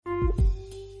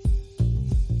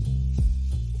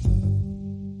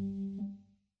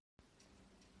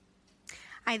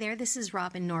Hi there, this is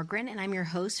Robin Norgren, and I'm your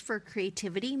host for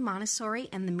Creativity, Montessori,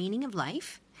 and the Meaning of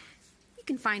Life. You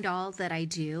can find all that I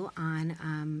do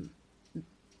on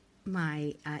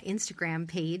my Instagram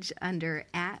page under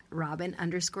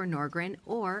 @Robin_Norgren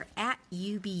or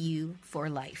 @UBU for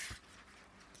Life.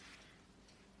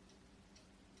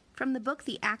 From the book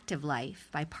The Active Life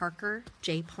by Parker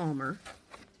J. Palmer.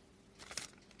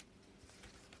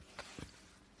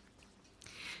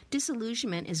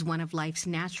 Disillusionment is one of life's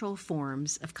natural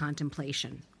forms of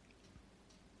contemplation.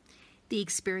 The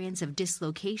experience of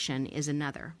dislocation is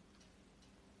another.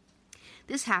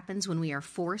 This happens when we are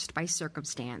forced by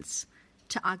circumstance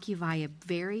to occupy a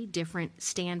very different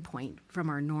standpoint from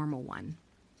our normal one,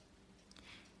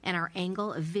 and our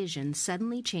angle of vision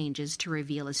suddenly changes to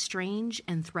reveal a strange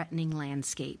and threatening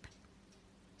landscape.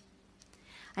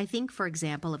 I think, for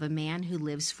example, of a man who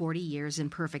lives 40 years in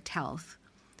perfect health,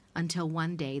 until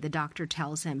one day the doctor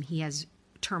tells him he has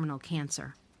terminal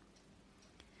cancer.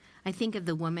 I think of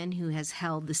the woman who has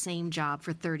held the same job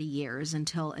for 30 years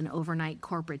until an overnight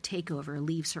corporate takeover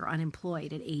leaves her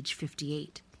unemployed at age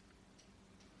 58.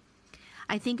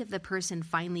 I think of the person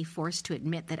finally forced to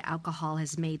admit that alcohol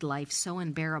has made life so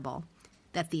unbearable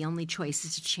that the only choice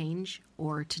is to change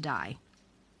or to die.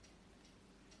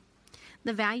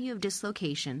 The value of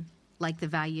dislocation, like the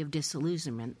value of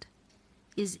disillusionment,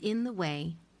 is in the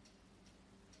way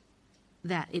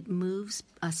that it moves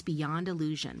us beyond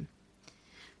illusion,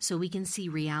 so we can see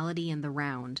reality in the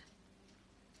round,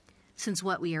 since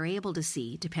what we are able to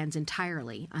see depends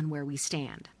entirely on where we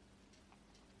stand.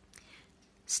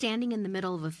 Standing in the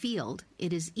middle of a field,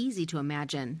 it is easy to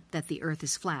imagine that the earth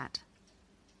is flat.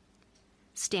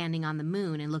 Standing on the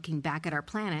moon and looking back at our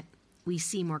planet, we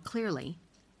see more clearly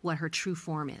what her true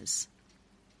form is.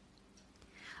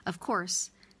 Of course,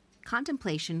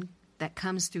 contemplation that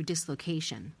comes through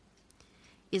dislocation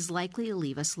is likely to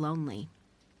leave us lonely.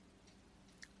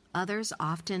 Others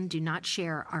often do not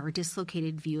share our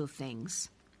dislocated view of things,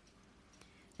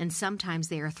 and sometimes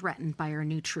they are threatened by our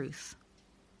new truth.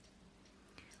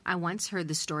 I once heard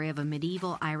the story of a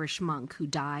medieval Irish monk who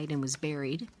died and was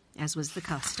buried, as was the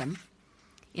custom,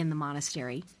 in the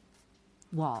monastery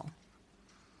wall.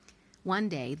 One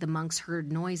day, the monks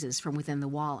heard noises from within the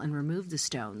wall and removed the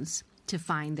stones to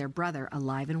find their brother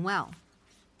alive and well.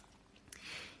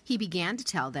 He began to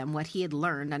tell them what he had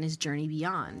learned on his journey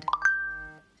beyond.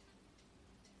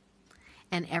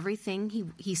 And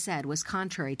everything he said was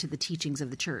contrary to the teachings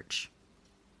of the church.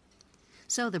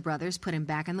 So the brothers put him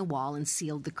back in the wall and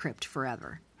sealed the crypt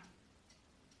forever.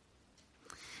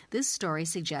 This story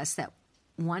suggests that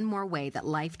one more way that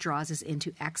life draws us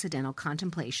into accidental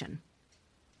contemplation,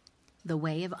 the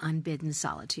way of unbidden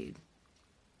solitude.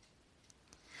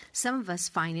 Some of us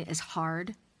find it as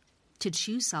hard to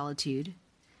choose solitude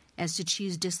as to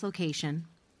choose dislocation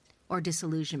or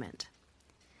disillusionment,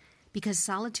 because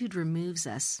solitude removes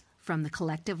us from the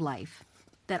collective life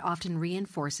that often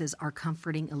reinforces our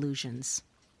comforting illusions.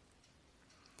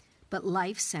 But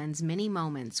life sends many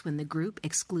moments when the group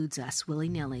excludes us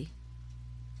willy-nilly,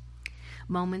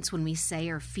 moments when we say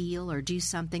or feel or do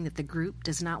something that the group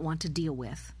does not want to deal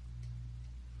with,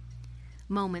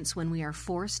 moments when we are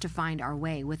forced to find our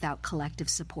way without collective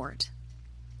support.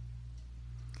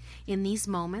 In these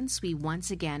moments, we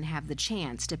once again have the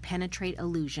chance to penetrate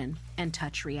illusion and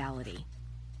touch reality.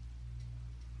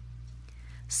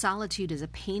 Solitude is a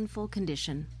painful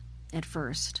condition at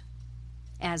first,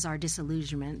 as are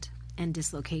disillusionment and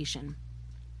dislocation.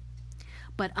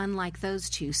 But unlike those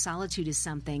two, solitude is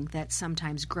something that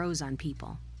sometimes grows on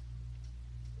people.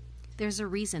 There's a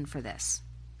reason for this.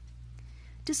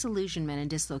 Disillusionment and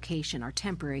dislocation are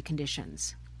temporary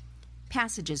conditions,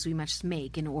 passages we must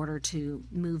make in order to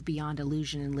move beyond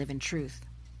illusion and live in truth.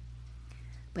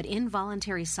 But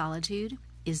involuntary solitude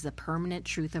is the permanent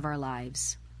truth of our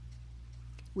lives.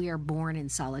 We are born in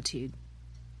solitude.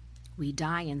 We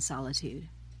die in solitude.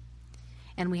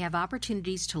 And we have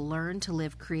opportunities to learn to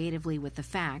live creatively with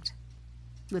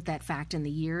that fact in the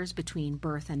years between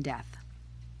birth and death.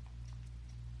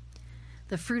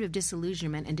 The fruit of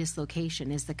disillusionment and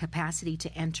dislocation is the capacity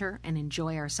to enter and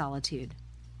enjoy our solitude,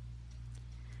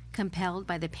 compelled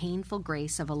by the painful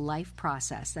grace of a life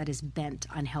process that is bent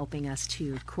on helping us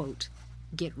to, quote,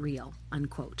 get real,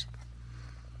 unquote.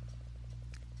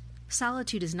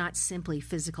 Solitude is not simply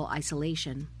physical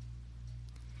isolation.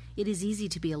 It is easy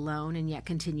to be alone and yet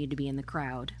continue to be in the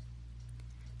crowd,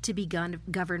 to be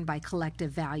governed by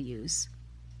collective values.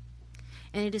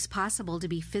 And it is possible to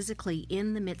be physically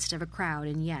in the midst of a crowd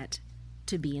and yet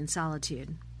to be in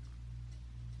solitude.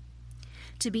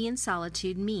 To be in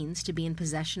solitude means to be in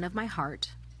possession of my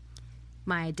heart,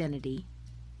 my identity,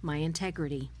 my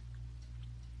integrity.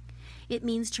 It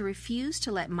means to refuse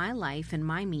to let my life and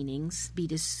my meanings be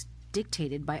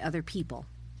dictated by other people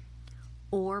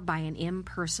or by an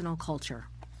impersonal culture.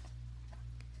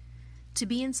 To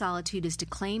be in solitude is to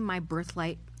claim my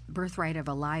birthright of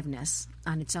aliveness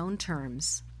on its own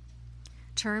terms,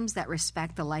 terms that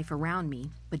respect the life around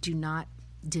me but do not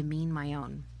demean my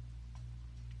own.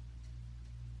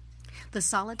 The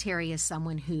solitary is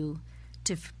someone who,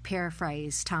 to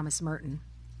paraphrase Thomas Merton,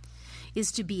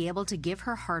 is to be able to give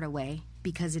her heart away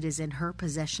because it is in her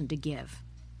possession to give.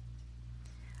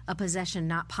 A possession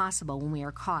not possible when we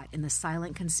are caught in the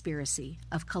silent conspiracy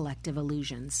of collective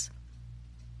illusions.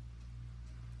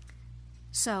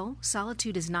 So,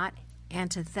 solitude is not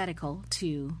antithetical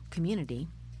to community.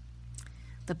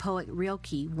 The poet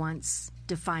Rilke once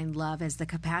defined love as the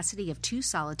capacity of two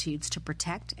solitudes to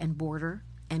protect and border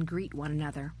and greet one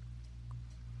another.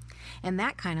 And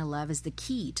that kind of love is the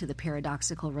key to the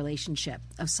paradoxical relationship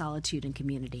of solitude and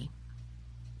community.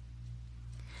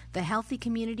 The healthy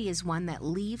community is one that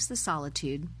leaves the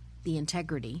solitude, the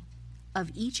integrity,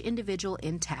 of each individual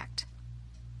intact.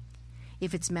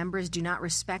 If its members do not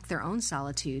respect their own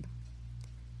solitude,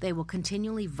 they will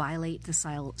continually violate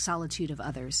the solitude of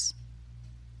others.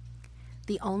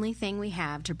 The only thing we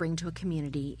have to bring to a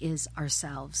community is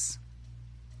ourselves.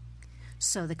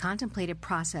 So the contemplative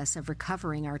process of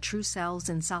recovering our true selves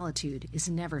in solitude is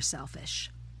never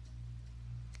selfish.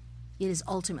 It is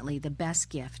ultimately the best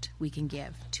gift we can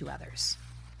give to others.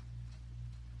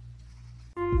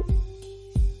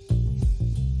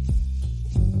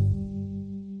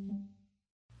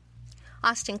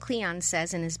 Austin Kleon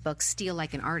says in his book, Steal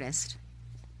Like an Artist,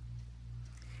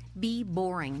 "Be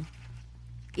boring.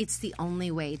 It's the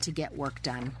only way to get work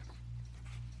done.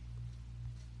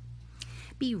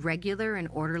 Be regular and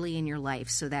orderly in your life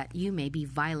so that you may be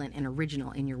violent and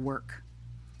original in your work."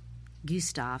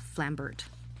 Gustave Flambert.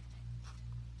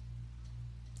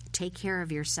 Take care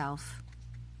of yourself.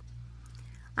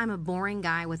 I'm a boring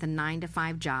guy with a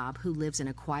 9-to-5 job who lives in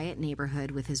a quiet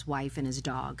neighborhood with his wife and his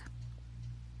dog.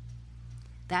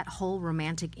 That whole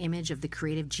romantic image of the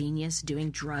creative genius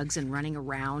doing drugs and running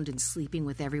around and sleeping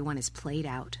with everyone is played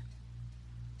out.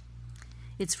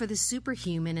 It's for the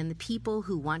superhuman and the people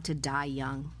who want to die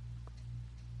young.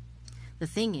 The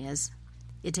thing is,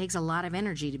 it takes a lot of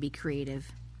energy to be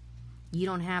creative. You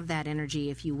don't have that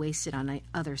energy if you waste it on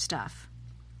other stuff.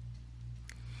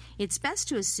 It's best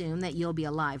to assume that you'll be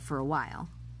alive for a while.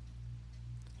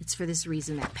 It's for this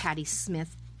reason that Patti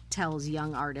Smith tells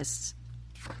young artists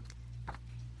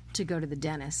to go to the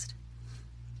dentist.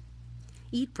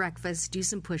 Eat breakfast, do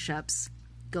some push-ups,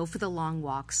 go for the long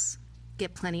walks,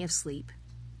 get plenty of sleep.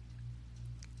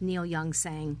 Neil Young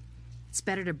sang, "It's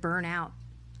better to burn out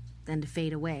than to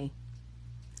fade away.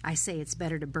 I say it's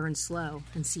better to burn slow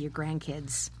and see your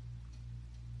grandkids."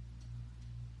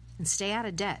 And stay out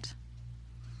of debt.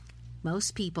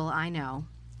 Most people I know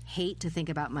hate to think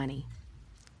about money.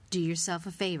 Do yourself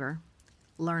a favor,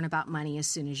 learn about money as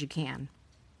soon as you can.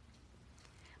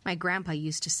 My grandpa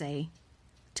used to say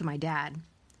to my dad,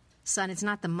 "Son, it's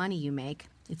not the money you make,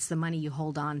 it's the money you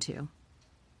hold on to.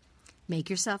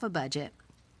 Make yourself a budget,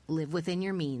 live within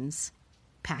your means,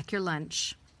 pack your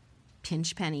lunch,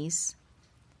 pinch pennies,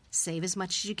 save as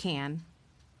much as you can,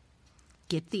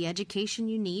 get the education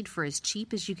you need for as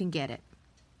cheap as you can get it.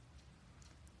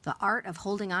 The art of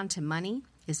holding on to money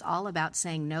is all about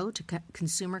saying no to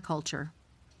consumer culture,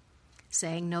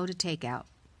 saying no to takeout,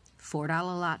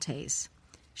 $4 lattes,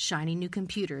 shiny new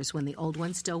computers when the old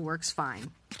one still works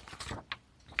fine.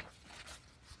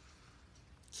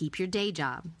 Keep your day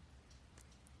job.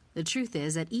 The truth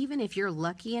is that even if you're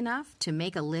lucky enough to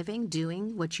make a living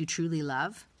doing what you truly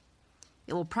love,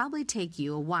 it will probably take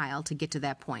you a while to get to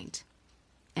that point.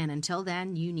 And until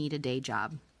then, you need a day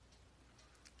job.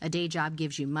 A day job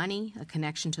gives you money, a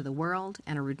connection to the world,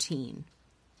 and a routine.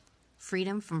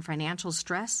 Freedom from financial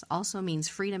stress also means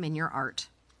freedom in your art.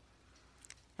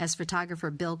 As photographer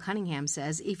Bill Cunningham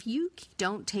says, if you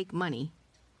don't take money,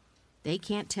 they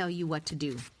can't tell you what to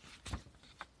do.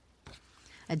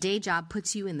 A day job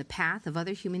puts you in the path of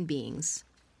other human beings.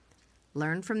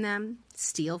 Learn from them,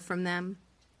 steal from them.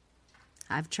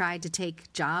 I've tried to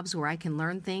take jobs where I can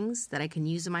learn things that I can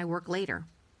use in my work later.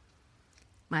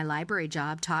 My library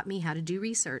job taught me how to do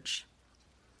research.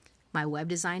 My web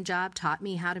design job taught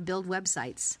me how to build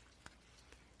websites.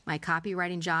 My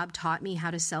copywriting job taught me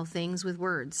how to sell things with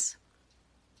words.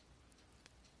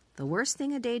 The worst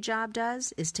thing a day job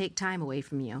does is take time away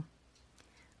from you.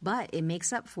 But it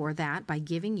makes up for that by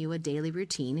giving you a daily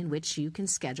routine in which you can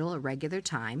schedule a regular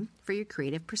time for your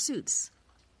creative pursuits.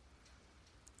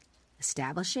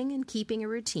 Establishing and keeping a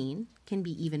routine can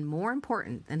be even more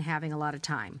important than having a lot of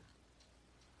time.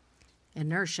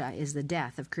 Inertia is the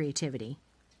death of creativity.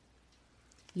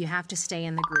 You have to stay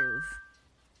in the groove.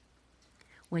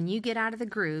 When you get out of the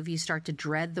groove, you start to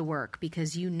dread the work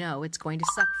because you know it's going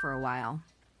to suck for a while.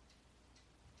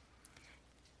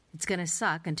 It's going to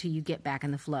suck until you get back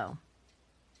in the flow.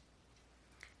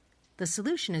 The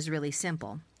solution is really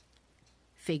simple.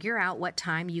 Figure out what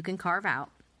time you can carve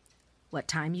out, what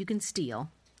time you can steal,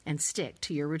 and stick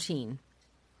to your routine.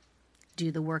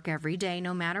 Do the work every day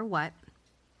no matter what.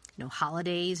 No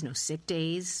holidays, no sick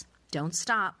days. Don't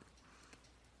stop.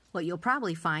 What you'll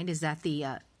probably find is that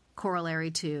the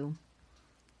corollary to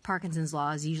Parkinson's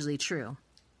law is usually true.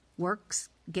 Work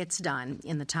gets done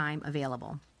in the time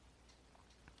available.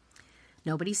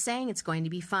 Nobody's saying it's going to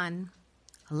be fun.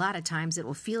 A lot of times it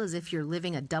will feel as if you're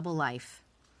living a double life.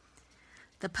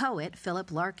 The poet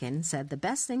Philip Larkin said the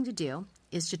best thing to do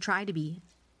is to try to be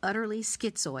utterly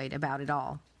schizoid about it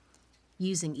all,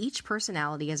 using each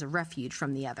personality as a refuge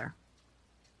from the other.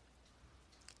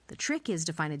 The trick is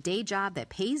to find a day job that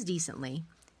pays decently,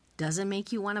 doesn't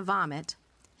make you want to vomit,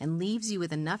 and leaves you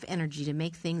with enough energy to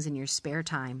make things in your spare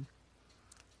time.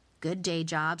 Good day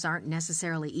jobs aren't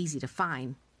necessarily easy to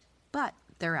find, but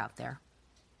they're out there.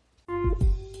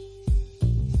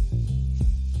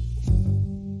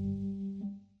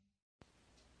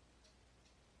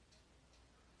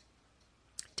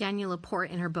 Daniel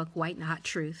Laporte in her book White and Hot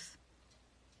Truth.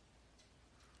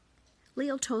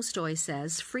 Leo Tolstoy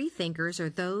says, free thinkers are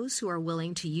those who are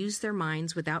willing to use their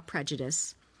minds without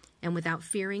prejudice and without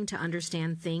fearing to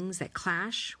understand things that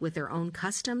clash with their own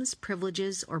customs,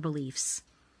 privileges, or beliefs.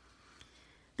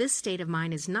 This state of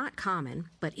mind is not common,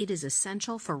 but it is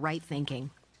essential for right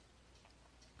thinking.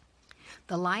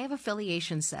 The lie of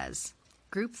affiliation says,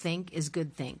 groupthink is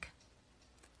good think.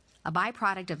 A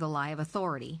byproduct of the lie of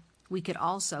authority, we could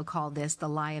also call this the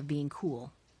lie of being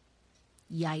cool.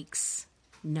 Yikes.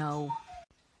 No.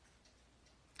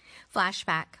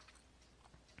 Flashback.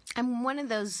 I'm one of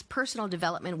those personal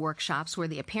development workshops where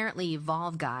the apparently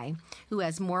evolved guy who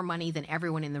has more money than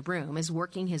everyone in the room is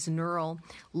working his neural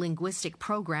linguistic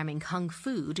programming kung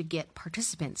fu to get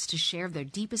participants to share their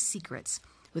deepest secrets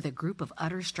with a group of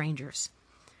utter strangers.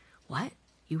 What?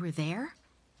 You were there?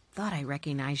 Thought I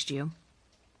recognized you.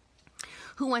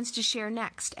 Who wants to share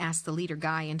next? Asked the leader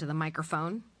guy into the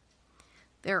microphone.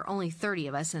 There are only 30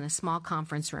 of us in a small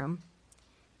conference room.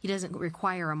 He doesn't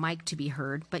require a mic to be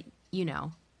heard, but, you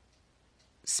know,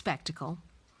 spectacle.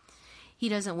 He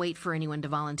doesn't wait for anyone to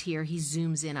volunteer. He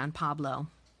zooms in on Pablo.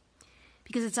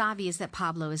 Because it's obvious that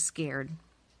Pablo is scared.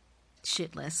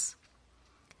 Shitless.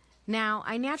 Now,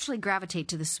 I naturally gravitate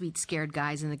to the sweet, scared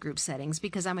guys in the group settings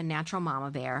because I'm a natural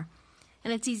mama bear,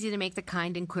 and it's easy to make the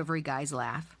kind and quivery guys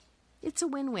laugh. It's a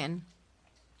win-win.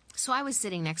 So I was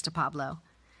sitting next to Pablo,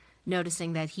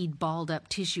 noticing that he'd balled up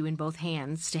tissue in both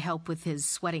hands to help with his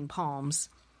sweating palms.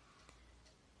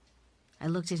 I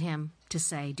looked at him to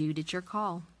say, dude, it's your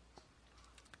call.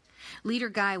 Leader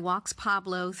Guy walks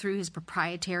Pablo through his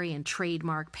proprietary and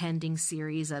trademark pending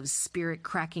series of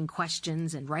spirit-cracking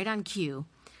questions, and right on cue,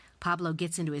 Pablo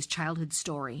gets into his childhood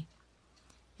story.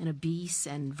 An obese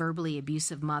and verbally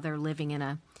abusive mother living in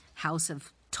a house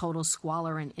of total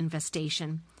squalor and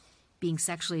infestation, being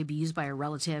sexually abused by a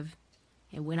relative.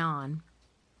 It went on.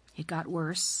 It got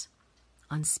worse.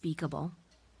 Unspeakable.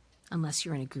 Unless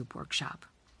you're in a group workshop.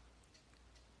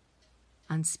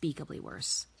 Unspeakably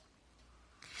worse.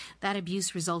 That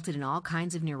abuse resulted in all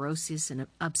kinds of neurosis and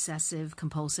obsessive,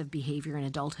 compulsive behavior in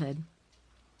adulthood.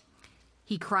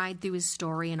 He cried through his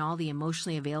story, and all the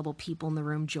emotionally available people in the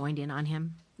room joined in on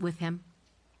him, with him.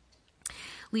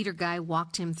 Leader Guy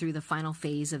walked him through the final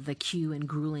phase of the Q and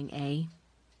grueling A.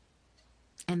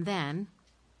 And then,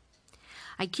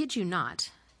 I kid you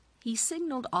not, he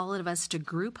signaled all of us to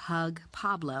group hug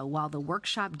Pablo while the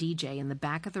workshop DJ in the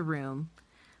back of the room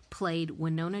played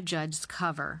Winona Judd's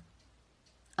cover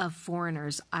of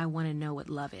Foreigner's I Want to Know What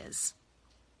Love Is.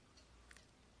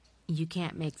 You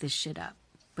can't make this shit up,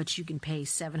 but you can pay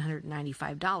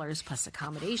 $795 plus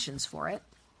accommodations for it.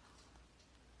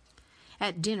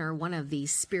 At dinner, one of the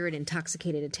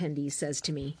spirit-intoxicated attendees says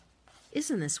to me,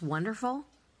 "Isn't this wonderful?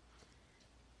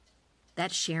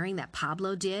 That sharing that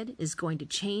Pablo did is going to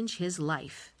change his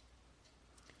life."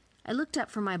 I looked up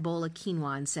from my bowl of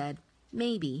quinoa and said,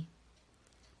 "Maybe.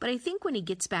 But I think when he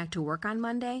gets back to work on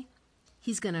Monday,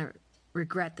 he's going to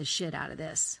regret the shit out of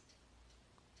this."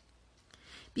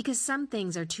 Because some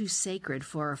things are too sacred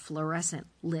for a fluorescent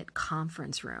lit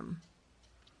conference room.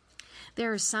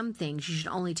 There are some things you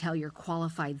should only tell your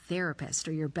qualified therapist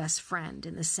or your best friend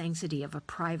in the sanctity of a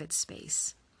private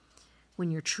space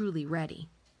when you're truly ready.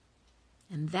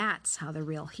 And that's how the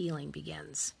real healing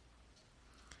begins.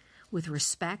 With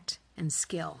respect and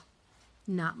skill.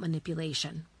 not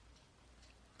manipulation.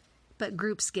 But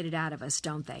groups get it out of us,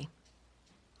 don't they?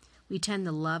 We tend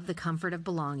to love the comfort of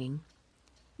belonging,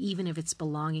 even if it's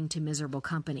belonging to miserable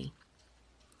company.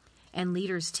 And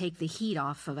leaders take the heat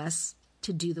off of us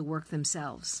to do the work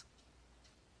themselves.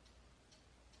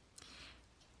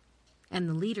 And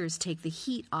the leaders take the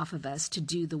heat off of us to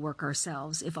do the work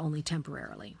ourselves, if only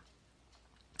temporarily.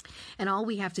 And all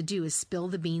we have to do is spill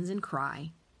the beans and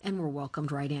cry, and we're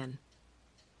welcomed right in.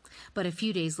 But a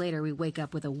few days later, we wake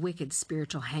up with a wicked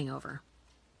spiritual hangover.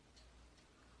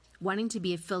 Wanting to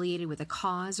be affiliated with a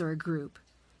cause or a group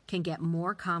can get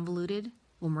more convoluted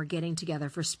when we're getting together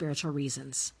for spiritual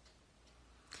reasons.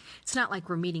 It's not like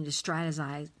we're meeting to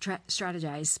strategize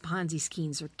Ponzi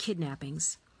schemes or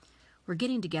kidnappings. We're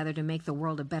getting together to make the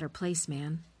world a better place,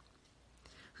 man.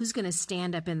 Who's going to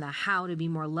stand up in the How to Be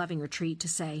More Loving retreat to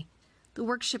say, the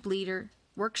workshop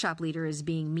leader is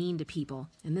being mean to people,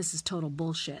 and this is total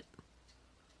bullshit?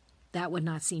 That would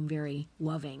not seem very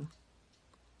loving.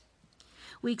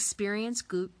 We experience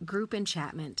group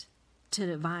enchantment to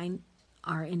divine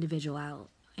our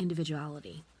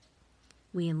individuality.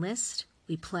 We enlist,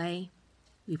 we play,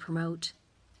 we promote,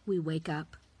 we wake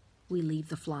up, we leave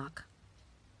the flock.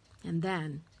 And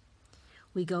then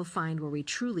we go find where we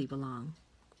truly belong.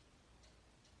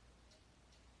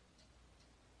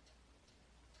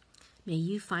 May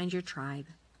you find your tribe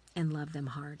and love them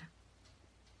hard.